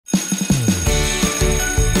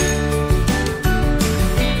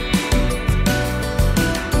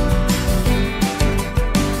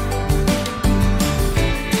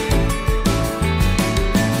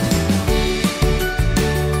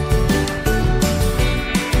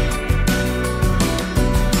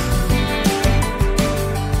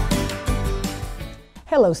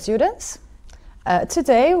Hello students!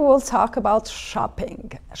 Today we'll talk about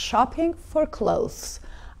shopping. Shopping for clothes.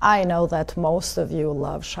 I know that most of you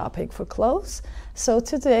love shopping for clothes, so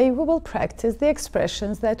today we will practice the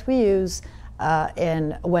expressions that we use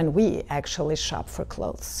when we actually shop for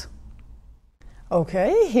clothes.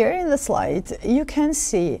 Okay, here in the slide you can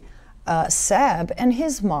see Seb and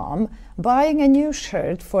his mom buying a new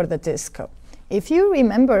shirt for the disco. If you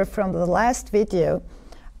remember from the last video,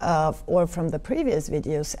 or from the previous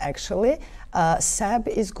videos actually, Seb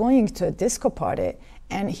is going to a disco party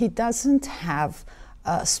and he doesn't have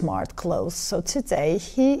smart clothes. So today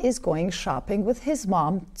he is going shopping with his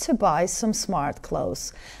mom to buy some smart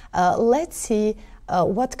clothes. Let's see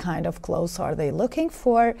what kind of clothes are they looking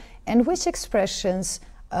for and which expressions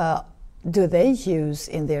do they use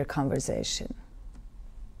in their conversation.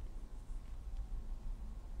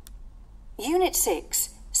 Unit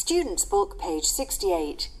 6, Student's Book, page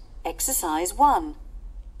 68, Exercise 1.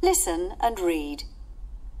 Listen and read.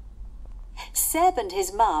 Seb and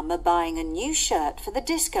his mum are buying a new shirt for the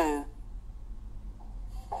disco.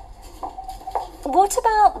 What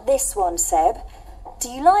about this one, Seb? Do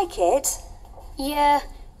you like it? Yeah,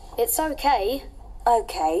 it's okay.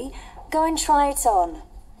 Okay, go and try it on.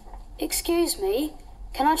 Excuse me,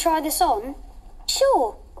 can I try this on?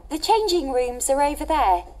 Sure, the changing rooms are over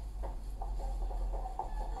there.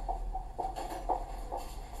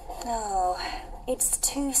 Oh, it's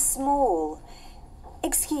too small.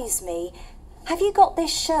 Excuse me, have you got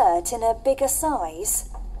this shirt in a bigger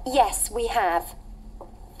size? Yes, we have.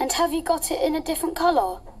 And have you got it in a different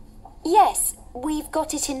colour? Yes, we've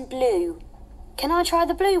got it in blue. Can I try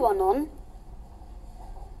the blue one on?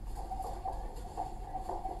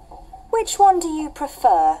 Which one do you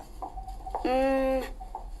prefer? I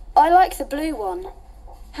like the blue one.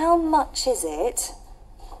 How much is it?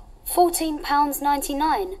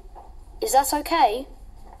 £14.99. Is that okay?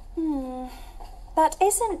 That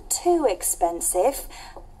isn't too expensive.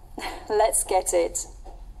 Let's get it.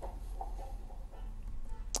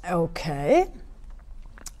 Okay.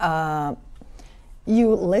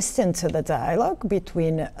 You listen to the dialogue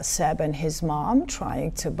between Seb and his mom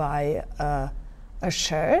trying to buy a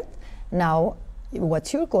shirt. Now,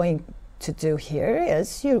 what you're going to do here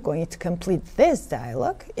is you're going to complete this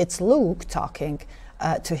dialogue. It's Luke talking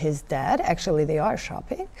to his dad. Actually, they are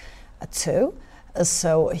shopping too.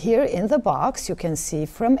 So here in the box, you can see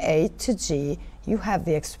from A to G, you have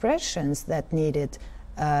the expressions that needed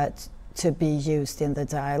to be used in the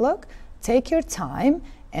dialogue. Take your time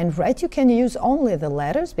and write. You can use only the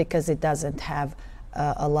letters because it doesn't have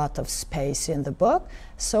a lot of space in the book.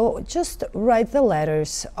 So just write the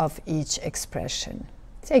letters of each expression.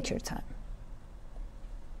 Take your time.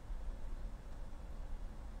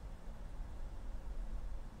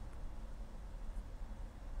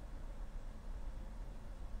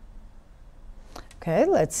 Okay,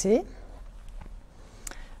 let's see.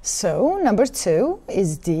 So number 2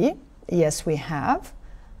 is D. Yes, we have.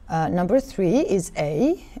 Number 3 is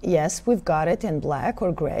A. Yes, we've got it in black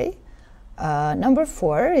or gray. Number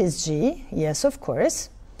 4 is G. Yes, of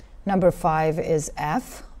course. Number 5 is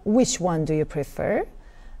F. Which one do you prefer?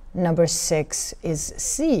 Number 6 is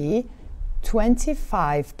C.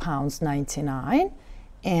 £25.99.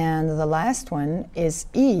 And the last one is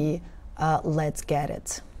E. Let's get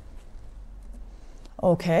it.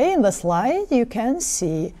 Okay, in the slide you can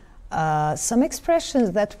see some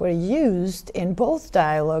expressions that were used in both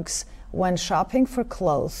dialogues when shopping for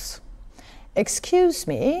clothes. Excuse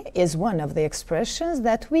me is one of the expressions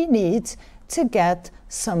that we need to get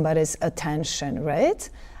somebody's attention, right?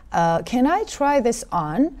 Can I try this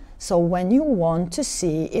on? So when you want to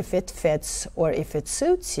see if it fits or if it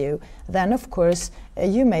suits you, then of course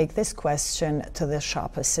you make this question to the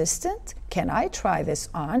shop assistant. Can I try this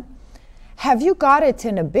on? Have you got it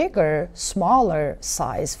in a bigger, smaller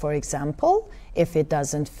size, for example? If it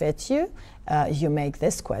doesn't fit you, you make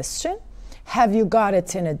this question. Have you got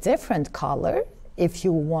it in a different color? If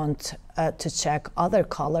you want to check other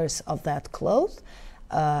colors of that cloth,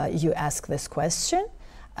 you ask this question.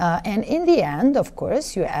 And in the end, of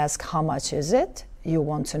course, you ask how much is it? You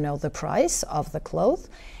want to know the price of the cloth.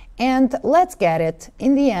 And let's get it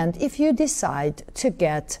in the end if you decide to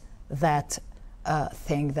get that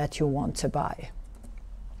thing that you want to buy.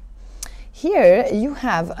 Here you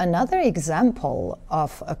have another example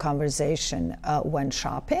of a conversation when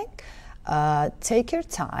shopping. Take your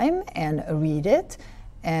time and read it,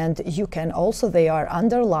 and you can also, they are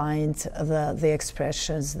underlined, the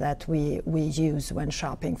expressions that we use when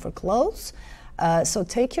shopping for clothes. So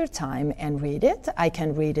take your time and read it. I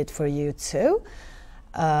can read it for you too.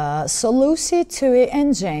 So Lucy, Tui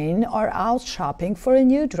and Jane are out shopping for a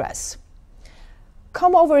new dress.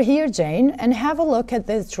 Come over here, Jane, and have a look at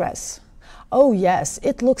this dress. Oh yes,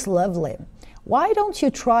 it looks lovely. Why don't you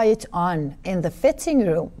try it on in the fitting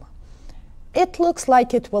room? It looks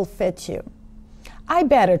like it will fit you. I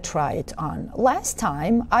better try it on. Last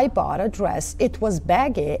time I bought a dress, it was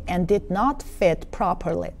baggy and did not fit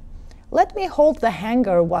properly. Let me hold the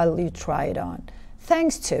hanger while you try it on.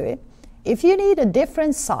 Thanks, Tui. If you need a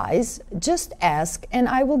different size, just ask and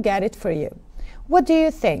I will get it for you. What do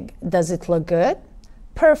you think? Does it look good?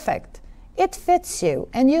 Perfect. It fits you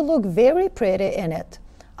and you look very pretty in it.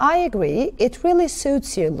 I agree, it really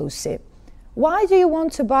suits you, Lucy. Why do you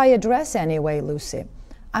want to buy a dress anyway, Lucy?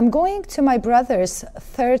 I'm going to my brother's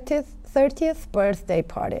 30th birthday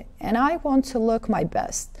party and I want to look my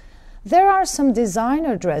best. There are some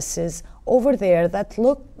designer dresses over there that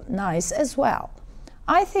look nice as well.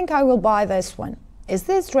 I think I will buy this one. Is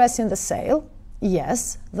this dress in the sale?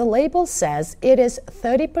 Yes, the label says it is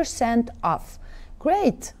 30% off.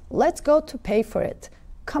 Great, let's go to pay for it.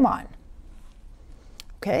 Come on.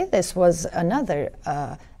 Okay, this was another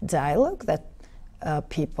dialogue that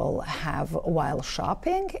people have while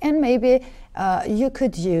shopping, and maybe you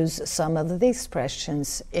could use some of the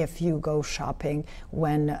expressions if you go shopping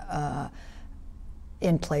when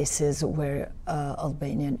in places where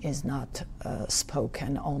Albanian is not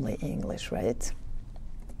spoken, only English, right?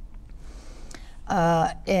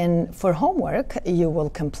 For homework, you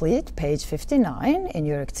will complete page 59 in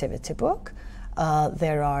your activity book.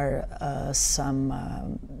 There are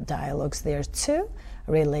some dialogues there too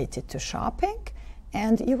related to shopping,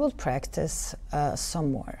 and you will practice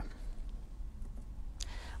some more.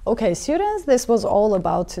 Okay, students, this was all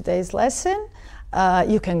about today's lesson.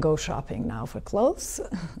 You can go shopping now for clothes.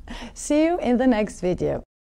 See you in the next video.